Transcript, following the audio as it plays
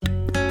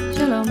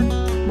שלום,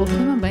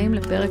 ברוכים הבאים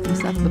לפרק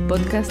נוסף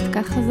בפודקאסט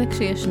ככה זה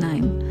כשיש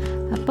שניים,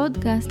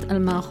 הפודקאסט על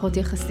מערכות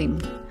יחסים.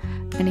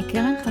 אני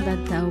קרן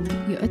חדד טאוב,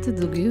 יועצת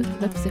זוגיות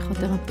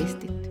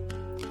ופסיכותרפיסטית.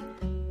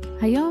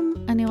 היום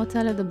אני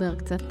רוצה לדבר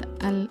קצת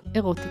על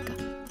אירוטיקה,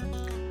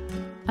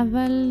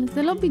 אבל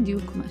זה לא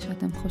בדיוק מה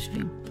שאתם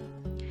חושבים.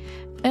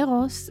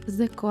 אירוס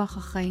זה כוח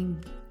החיים,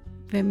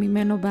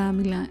 וממנו באה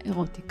המילה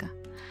אירוטיקה.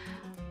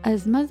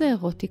 אז מה זה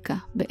אירוטיקה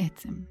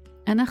בעצם?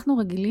 אנחנו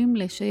רגילים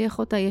לשייך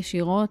אותה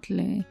ישירות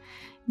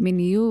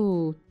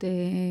למיניות,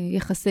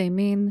 יחסי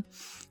מין,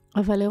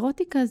 אבל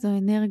אירוטיקה זו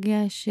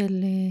אנרגיה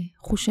של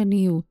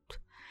חושניות,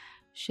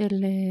 של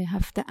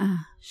הפתעה,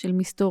 של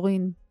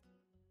מסתורין.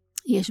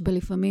 יש בה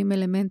לפעמים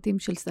אלמנטים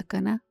של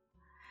סכנה,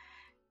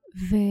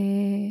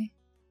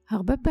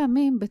 והרבה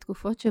פעמים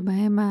בתקופות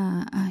שבהם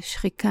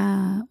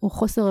השחיקה או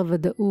חוסר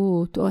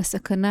הוודאות או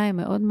הסכנה הם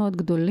מאוד מאוד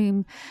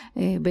גדולים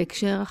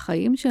בהקשר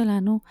החיים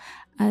שלנו,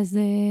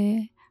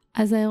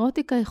 אז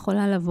האירוטיקה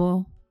יכולה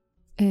לבוא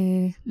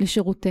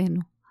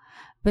לשירותנו.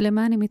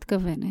 ולמה אני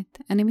מתכוונת?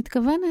 אני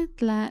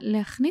מתכוונת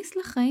להכניס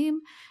לחיים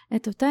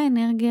את אותה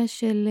אנרגיה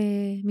של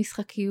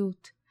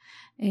משחקיות.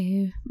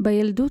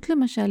 בילדות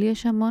למשל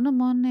יש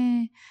המון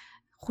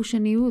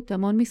חושניות,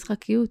 המון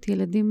משחקיות.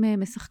 ילדים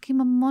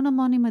משחקים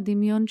המון עם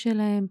הדמיון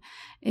שלהם,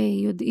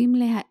 יודעים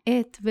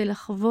להעט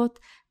ולחוות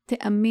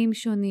טעמים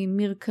שונים,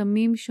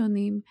 מרקמים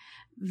שונים,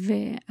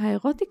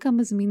 והאירוטיקה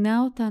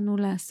מזמינה אותנו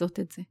לעשות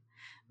את זה.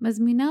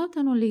 מזמינה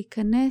אותנו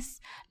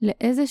להיכנס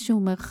לאיזשהו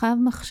מרחב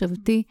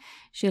מחשבתי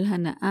של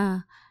הנאה,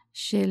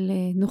 של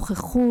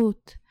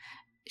נוכחות,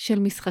 של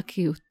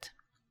משחקיות.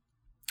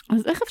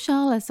 אז איך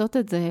אפשר לעשות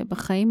את זה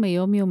בחיים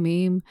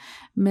היומיומיים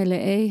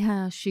מלאי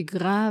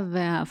השגרה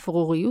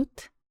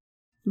והאפרוריות?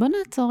 בואו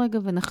נעצור רגע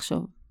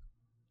ונחשוב.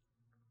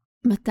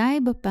 מתי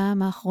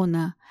בפעם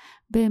האחרונה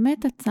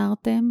באמת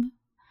עצרתם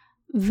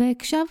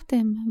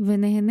והקשבתם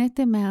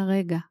ונהניתם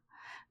מהרגע?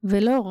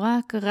 ולא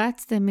רק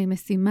רצתם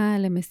ממשימה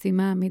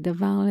למשימה,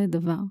 מדבר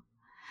לדבר.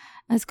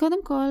 אז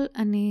קודם כל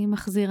אני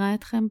מחזירה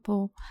אתכם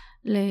פה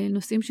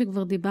לנושאים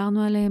שכבר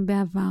דיברנו עליהם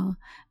בעבר,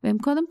 והם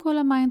קודם כל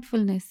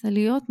המיינדפולנס,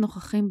 להיות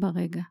נוכחים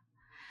ברגע.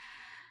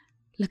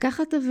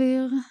 לקחת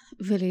אוויר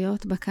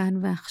ולהיות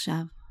בכאן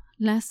ועכשיו.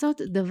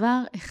 לעשות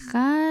דבר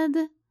אחד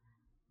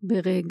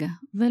ברגע,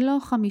 ולא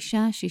 5,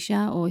 6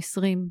 או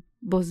 20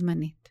 בו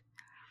זמנית.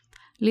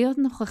 להיות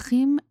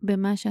נוכחים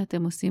במה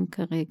שאתם עושים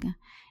כרגע.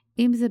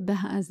 אם זה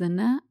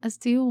בהאזנה, אז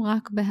תהיו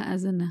רק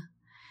בהאזנה.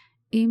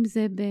 אם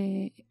זה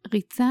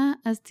בריצה,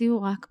 אז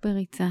תהיו רק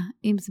בריצה.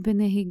 אם זה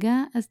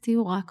בנהיגה, אז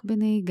תהיו רק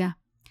בנהיגה.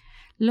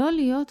 לא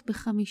להיות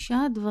ב5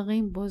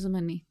 דברים בו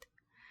זמנית.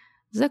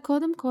 זה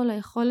קודם כל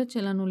היכולת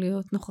שלנו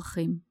להיות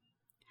נוכחים.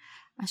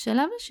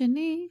 השלב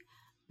השני,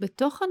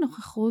 בתוך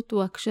הנוכחות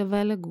הוא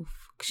הקשבה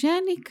לגוף.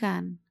 כשאני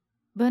כאן,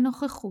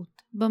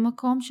 בנוכחות,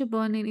 במקום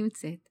שבו אני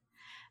נמצאת,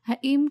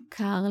 האם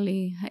קר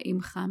לי,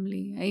 האם חם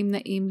לי, האם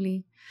נעים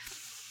לי,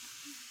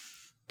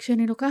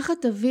 כשאני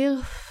לוקחת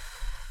אוויר,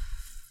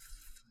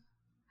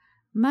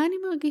 מה אני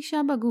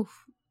מרגישה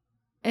בגוף?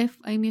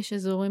 האם יש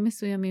אזורים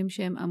מסוימים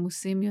שהם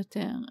עמוסים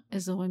יותר,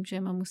 אזורים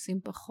שהם עמוסים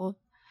פחות?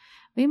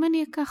 ואם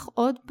אני אקח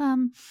עוד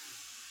פעם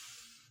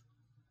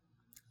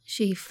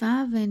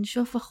שאיפה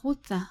ואנשוף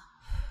החוצה,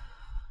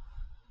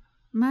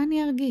 מה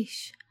אני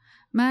ארגיש?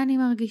 מה אני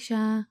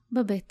מרגישה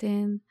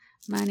בבטן?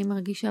 מה אני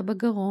מרגישה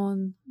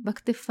בגרון,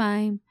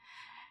 בכתפיים?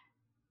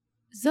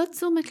 זאת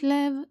תשומת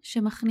לב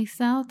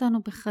שמכניסה אותנו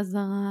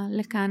בחזרה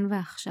לכאן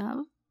ועכשיו,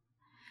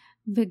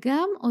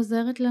 וגם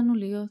עוזרת לנו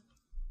להיות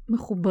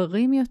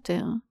מחוברים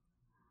יותר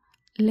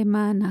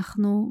למה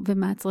אנחנו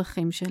ומה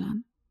הצרכים שלנו.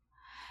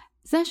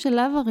 זה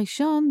השלב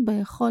הראשון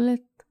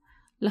ביכולת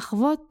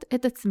לחוות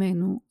את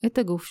עצמנו, את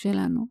הגוף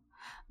שלנו.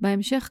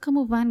 בהמשך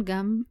כמובן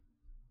גם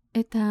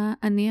את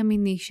האני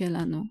המיני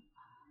שלנו.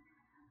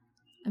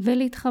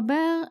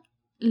 ולהתחבר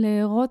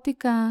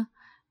לאירוטיקה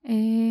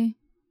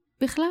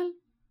בכלל.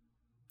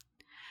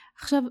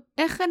 עכשיו,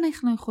 איך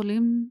אנחנו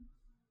יכולים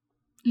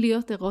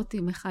להיות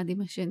אירוטיים אחד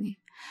עם השני?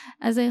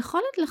 אז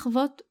היכולת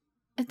לחוות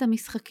את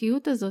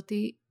המשחקיות הזאת,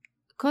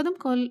 קודם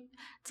כל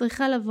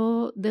צריכה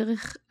לבוא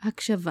דרך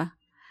הקשבה.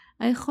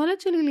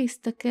 היכולת שלי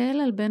להסתכל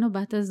על בן או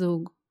בת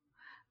הזוג,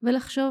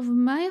 ולחשוב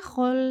מה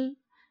יכול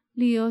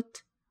להיות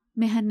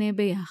מהנה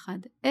ביחד.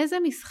 איזה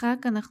משחק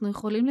אנחנו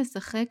יכולים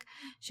לשחק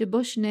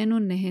שבו שנינו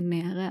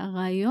נהנה. הרי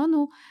הרעיון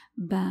הוא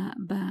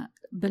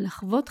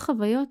בלחוות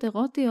חוויות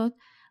אירוטיות,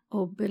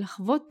 או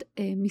בלחוות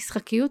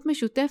משחקיות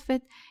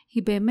משותפת,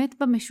 היא באמת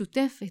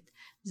במשותפת.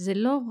 זה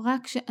לא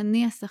רק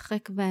שאני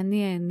אשחק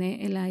ואני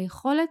אענה, אלא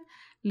היכולת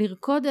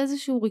לרקוד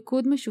איזשהו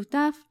ריקוד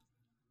משותף,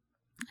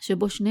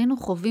 שבו שנינו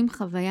חווים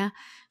חוויה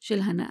של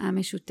הנאה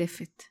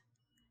משותפת.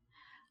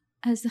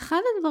 אז אחד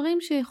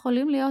הדברים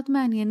שיכולים להיות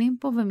מעניינים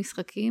פה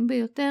ומשחקיים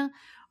ביותר,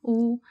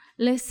 הוא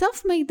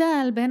לאסוף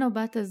מידע על בן או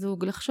בת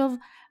הזוג, לחשוב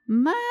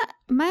מה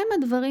הם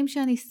הדברים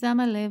שאני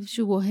שמה לב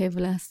שהוא אוהב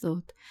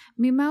לעשות,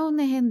 ממה הוא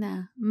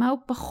נהנה, מה הוא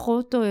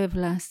פחות אוהב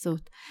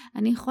לעשות.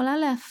 אני יכולה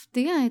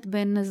להפתיע את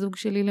בן הזוג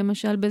שלי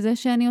למשל בזה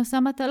שאני עושה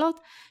מטלות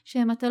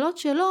שהן מטלות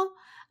שלו,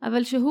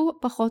 אבל שהוא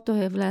פחות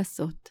אוהב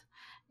לעשות.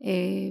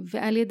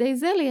 ועל ידי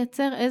זה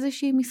לייצר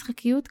איזושהי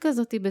משחקיות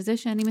כזאת בזה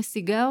שאני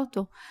משיגה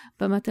אותו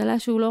במטלה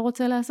שהוא לא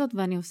רוצה לעשות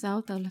ואני עושה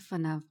אותה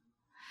לפניו.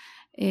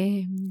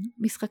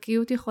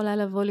 משחקיות יכולה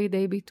לבוא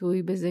לידי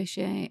ביטוי בזה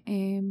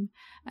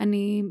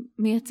שאני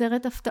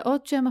מייצרת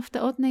הפתעות שהן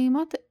הפתעות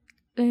נעימות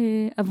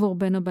עבור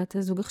בן או בת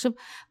הזוג. עכשיו,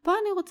 פה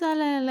אני רוצה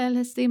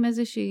לשים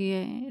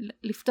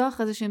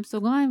לפתוח איזשהם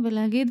סוגריים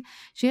ולהגיד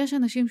שיש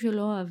אנשים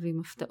שלא אוהבים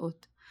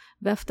הפתעות.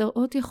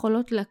 והפתעות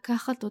יכולות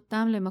לקחת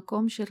אותם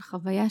למקום של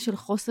חוויה של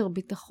חוסר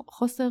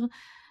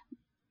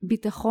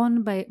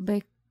ביטחון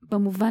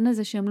במובן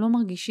הזה שהם לא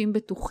מרגישים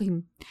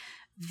בטוחים.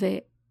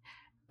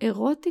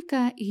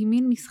 ואירוטיקה היא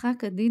מין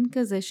משחק עדין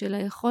כזה של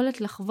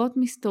היכולת לחוות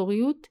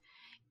מסתוריות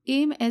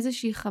עם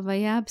איזושהי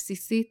חוויה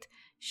בסיסית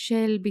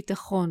של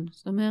ביטחון.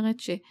 זאת אומרת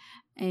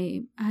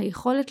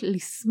שהיכולת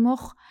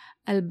לסמוך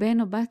על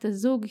בן או בת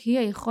הזוג היא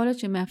היכולת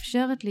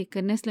שמאפשרת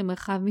להיכנס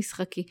למרחב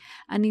משחקי.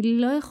 אני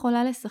לא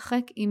יכולה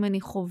לשחק אם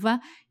אני חווה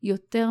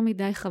יותר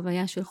מדי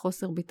חוויה של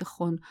חוסר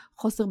ביטחון,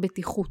 חוסר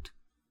בטיחות.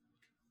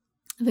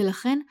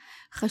 ולכן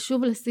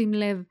חשוב לשים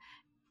לב,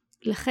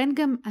 לכן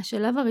גם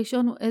השלב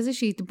הראשון הוא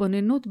איזושהי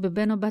התבוננות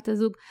בבן או בת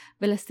הזוג,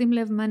 ולשים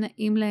לב מה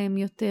נעים להם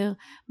יותר,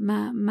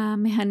 מה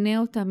מהנה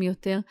אותם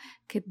יותר,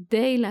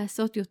 כדי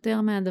לעשות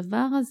יותר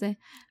מהדבר הזה,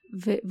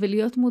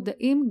 ולהיות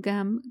מודעים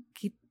גם,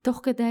 כי תוך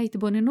כדי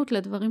ההתבוננות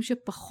לדברים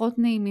שפחות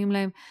נעימים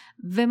להם,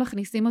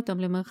 ומכניסים אותם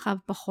למרחב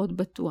פחות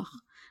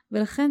בטוח.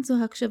 ולכן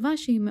זו הקשבה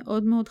שהיא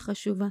מאוד מאוד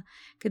חשובה.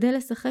 כדי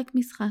לשחק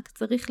משחק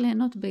צריך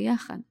ליהנות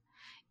ביחד.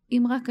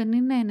 אם רק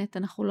אני נהנית,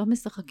 אנחנו לא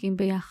משחקים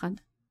ביחד.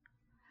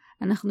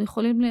 אנחנו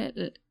יכולים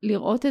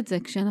לראות את זה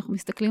כשאנחנו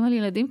מסתכלים על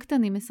ילדים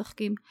קטנים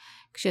משחקים,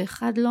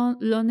 כשאחד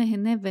לא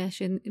נהנה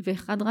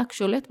ואחד רק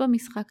שולט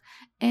במשחק,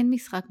 אין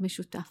משחק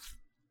משותף.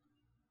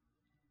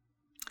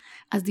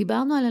 אז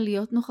דיברנו על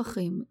להיות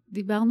נוכחים,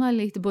 דיברנו על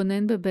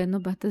להתבונן בבן או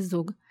בת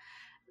הזוג,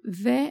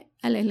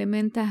 ועל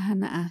אלמנט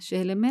ההנאה,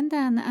 שאלמנט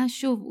ההנאה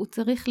שוב הוא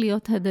צריך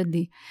להיות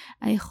הדדי.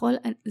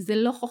 זה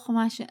לא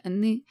חוכמה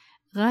שאני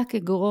רק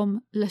אגרום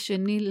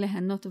לשני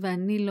להנות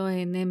ואני לא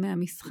אהנה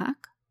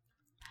מהמשחק,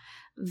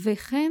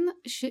 וכן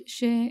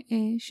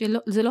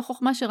זה לא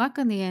חוכמה שרק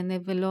אני אהנה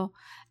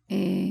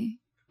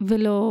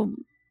ולא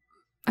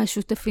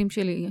השותפים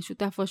שלי,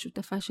 השותף או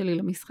השותפה שלי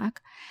למשחק.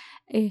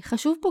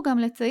 חשוב פה גם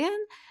לציין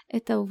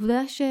את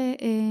העובדה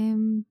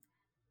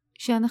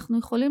שאנחנו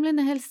יכולים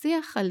לנהל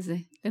שיח על זה,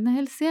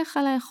 לנהל שיח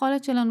על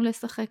היכולת שלנו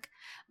לשחק.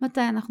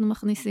 מתי אנחנו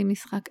מכניסים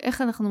משחק,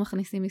 איך אנחנו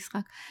מכניסים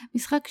משחק.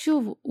 משחק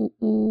שוב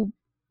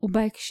הוא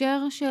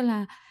בהקשר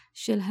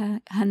של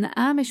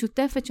ההנאה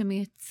המשותפת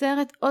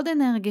שמייצרת עוד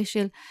אנרגיה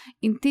של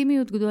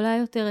אינטימיות גדולה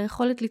יותר,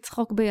 היכולת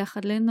לצחוק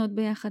ביחד, ליהנות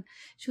ביחד.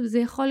 שוב, זה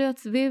יכול להיות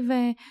סביב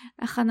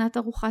הכנת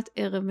ארוחת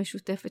ערב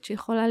משותפת,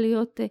 שיכולה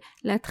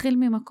להתחיל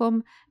ממקום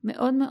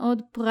מאוד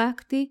מאוד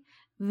פרקטי,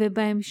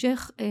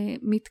 ובהמשך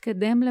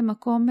מתקדם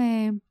למקום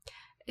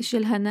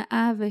של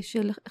הנאה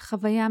ושל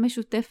חוויה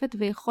משותפת,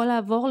 ויכול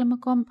לעבור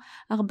למקום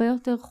הרבה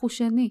יותר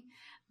חושני.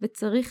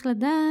 וצריך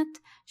לדעת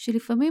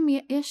שלפעמים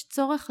יש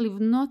צורך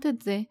לבנות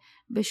את זה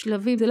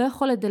בשלבים, זה לא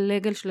יכול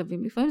לדלג על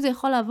שלבים, לפעמים זה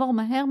יכול לעבור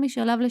מהר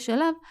משלב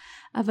לשלב,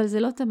 אבל זה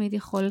לא תמיד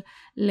יכול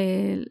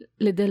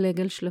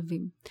לדלג על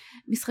שלבים.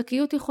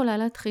 משחקיות יכולה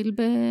להתחיל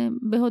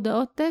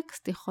בהודעות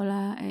טקסט,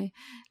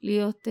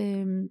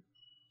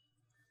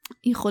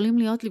 יכולים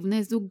להיות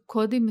לבני זוג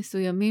קודים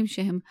מסוימים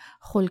שהם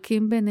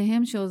חולקים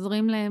ביניהם,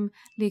 שעוזרים להם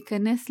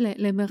להיכנס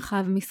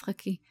למרחב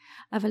משחקי.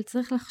 אבל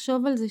צריך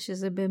לחשוב על זה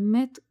שזה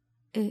באמת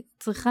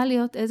צריכה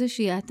להיות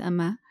איזושהי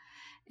התאמה,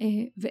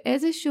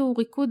 ואיזשהו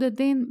ריקוד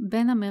עדין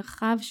בין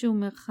המרחב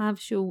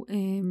שהוא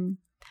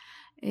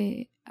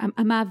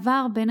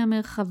המעבר בין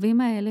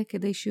המרחבים האלה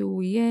כדי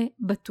שהוא יהיה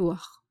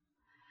בטוח.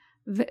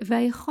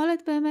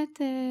 והיכולת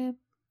באמת,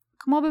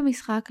 כמו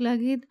במשחק,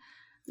 להגיד,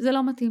 זה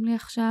לא מתאים לי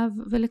עכשיו,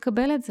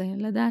 ולקבל את זה,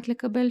 לדעת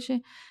לקבל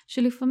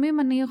שלפעמים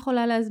אני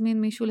יכולה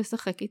להזמין מישהו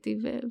לשחק איתי,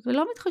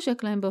 ולא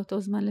מתחשק להם באותו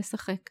זמן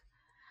לשחק.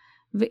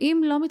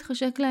 ואם לא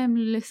מתחשק להם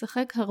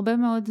לשחק הרבה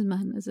מאוד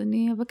זמן, אז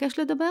אני אבקש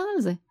לדבר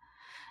על זה,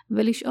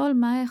 ולשאול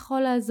מה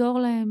יכול לעזור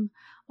להם,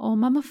 או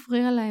מה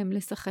מפריע להם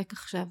לשחק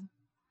עכשיו.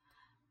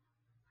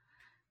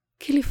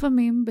 כי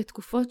לפעמים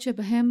בתקופות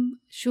שבהם,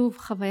 שוב,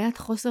 חוויית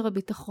חוסר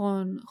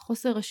הביטחון,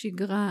 חוסר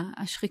השגרה,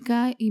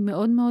 השחיקה היא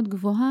מאוד מאוד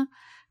גבוהה,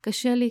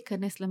 קשה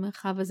להיכנס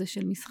למרחב הזה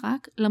של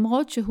משחק,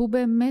 למרות שהוא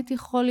באמת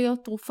יכול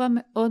להיות תרופה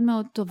מאוד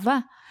מאוד טובה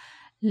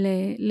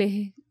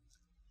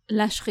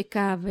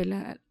לשחיקה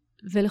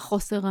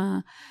ולחוסר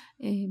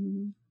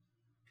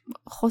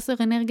חוסר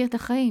אנרגיית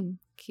החיים,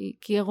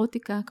 כי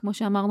אירוטיקה, כמו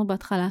שאמרנו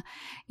בהתחלה,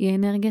 היא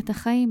אנרגיית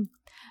החיים,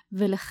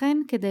 ולכן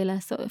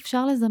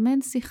אפשר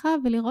לזמן שיחה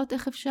ולראות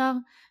איך אפשר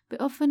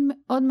באופן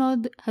מאוד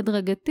מאוד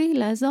הדרגתי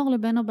לעזור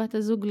לבן או בת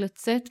הזוג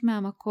לצאת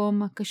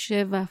מהמקום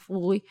הקשה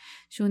והאפרורי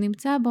שהוא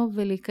נמצא בו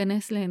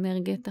ולהיכנס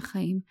לאנרגיית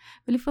החיים.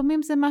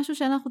 ולפעמים זה משהו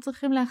שאנחנו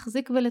צריכים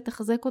להחזיק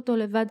ולתחזק אותו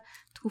לבד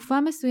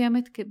תקופה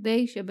מסוימת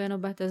כדי שבן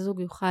או בת הזוג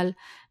יוכל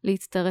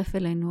להצטרף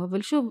אלינו.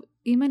 אבל שוב,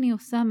 אם אני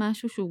עושה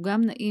משהו שהוא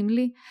גם נעים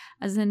לי,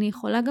 אז אני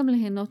יכולה גם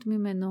ליהנות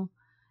ממנו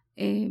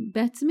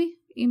בעצמי,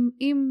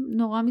 אם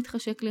נורא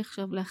מתחשק לי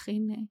עכשיו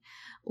להכין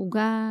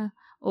עוגה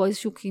או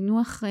איזשהו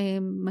קינוח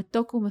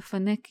מתוק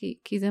ומפנה,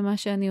 כי זה מה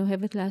שאני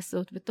אוהבת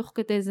לעשות, ותוך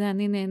כדי זה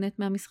אני נהנית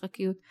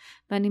מהמשחקיות,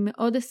 ואני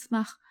מאוד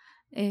אשמח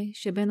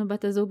שבן או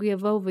בת הזוג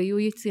יבואו ויהיו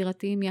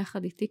יצירתיים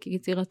יחד איתי, כי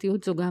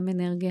יצירתיות זו גם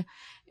אנרגיה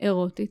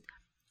אירוטית,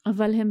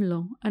 אבל הם לא.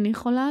 אני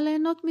יכולה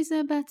ליהנות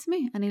מזה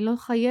בעצמי, אני לא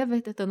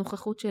חייבת את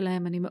הנוכחות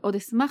שלהם, אני מאוד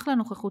אשמח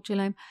לנוכחות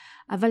שלהם,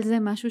 אבל זה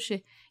משהו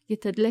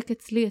שיתדלק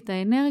אצלי את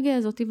האנרגיה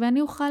הזאת,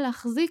 ואני אוכל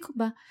להחזיק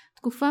בה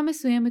תקופה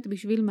מסוימת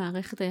בשביל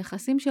מערכת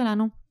היחסים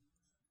שלנו,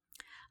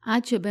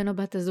 עד שבן או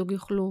בת הזוג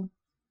יוכלו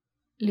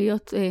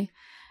להיות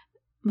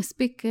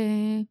מספיק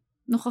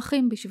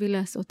נוכחים בשביל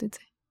לעשות את זה.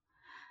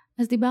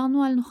 אז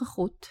דיברנו על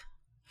נוכחות,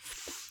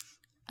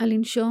 על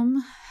לנשום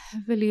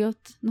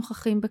ולהיות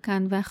נוכחים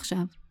בכאן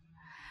ועכשיו.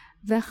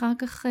 ואחר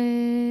כך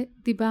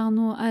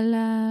דיברנו על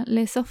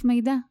לאסוף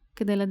מידע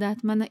כדי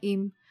לדעת מה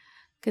נעים,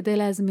 כדי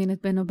להזמין את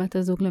בן או בת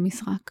הזוג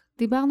למשחק.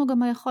 דיברנו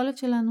גם על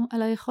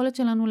היכולת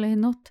שלנו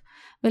ליהנות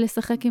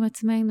ולשחק עם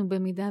עצמנו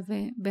במידה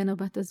ובן או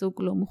בת הזוג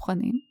לא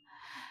מוכנים.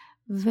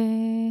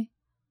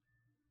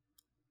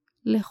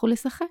 ולכו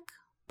לשחק.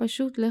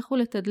 פשוט לכו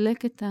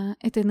לתדלק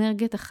את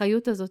אנרגיית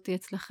החיות הזאת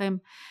אצלכם,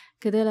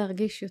 כדי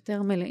להרגיש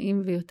יותר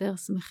מלאים ויותר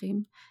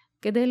שמחים,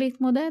 כדי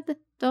להתמודד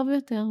טוב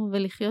יותר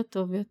ולחיות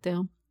טוב יותר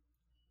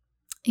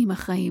עם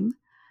החיים,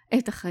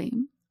 את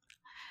החיים.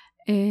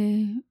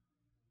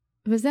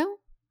 וזהו,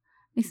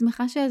 אני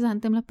שמחה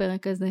שהאזנתם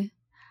לפרק הזה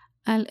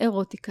על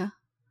אירוטיקה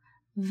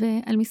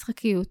ועל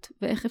משחקיות,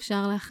 ואיך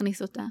אפשר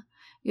להכניס אותה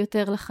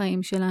יותר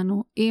לחיים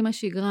שלנו, עם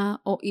השגרה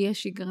או אי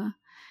השגרה,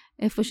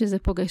 איפה שזה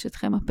פוגש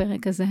אתכם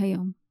הפרק הזה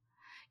היום.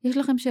 יש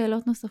לכם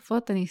שאלות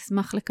נוספות, אני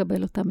אשמח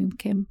לקבל אותם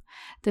מכם.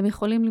 אתם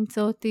יכולים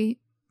למצוא אותי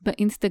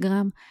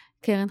באינסטגרם,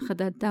 קרן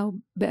חדד טאוב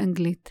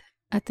באנגלית.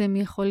 אתם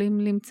יכולים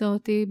למצוא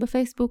אותי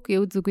בפייסבוק,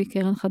 ייעוץ זוגי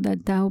קרן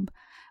חדד טאוב,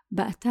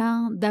 באתר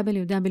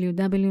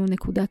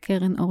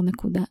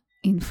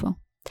www.karenaor.info.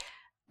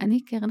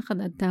 אני קרן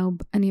חדד טאוב,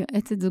 אני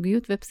יועצת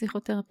זוגיות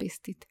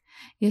ופסיכותרפיסטית.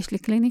 יש לי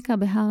קליניקה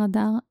בהר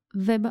אדר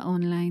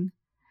ובאונליין.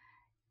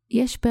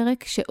 יש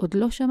פרק שעוד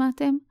לא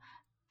שמעתם?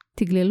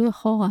 תגללו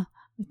אחורה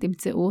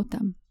ותמצאו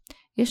אותם.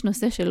 יש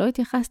נושא שלא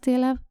התייחסתי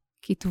אליו?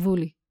 כתבו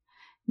לי.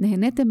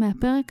 נהניתם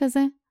מהפרק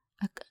הזה?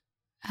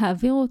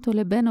 העבירו אותו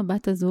לבן או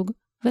בת הזוג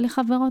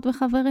ולחברות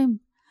וחברים.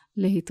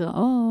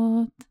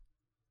 להתראות.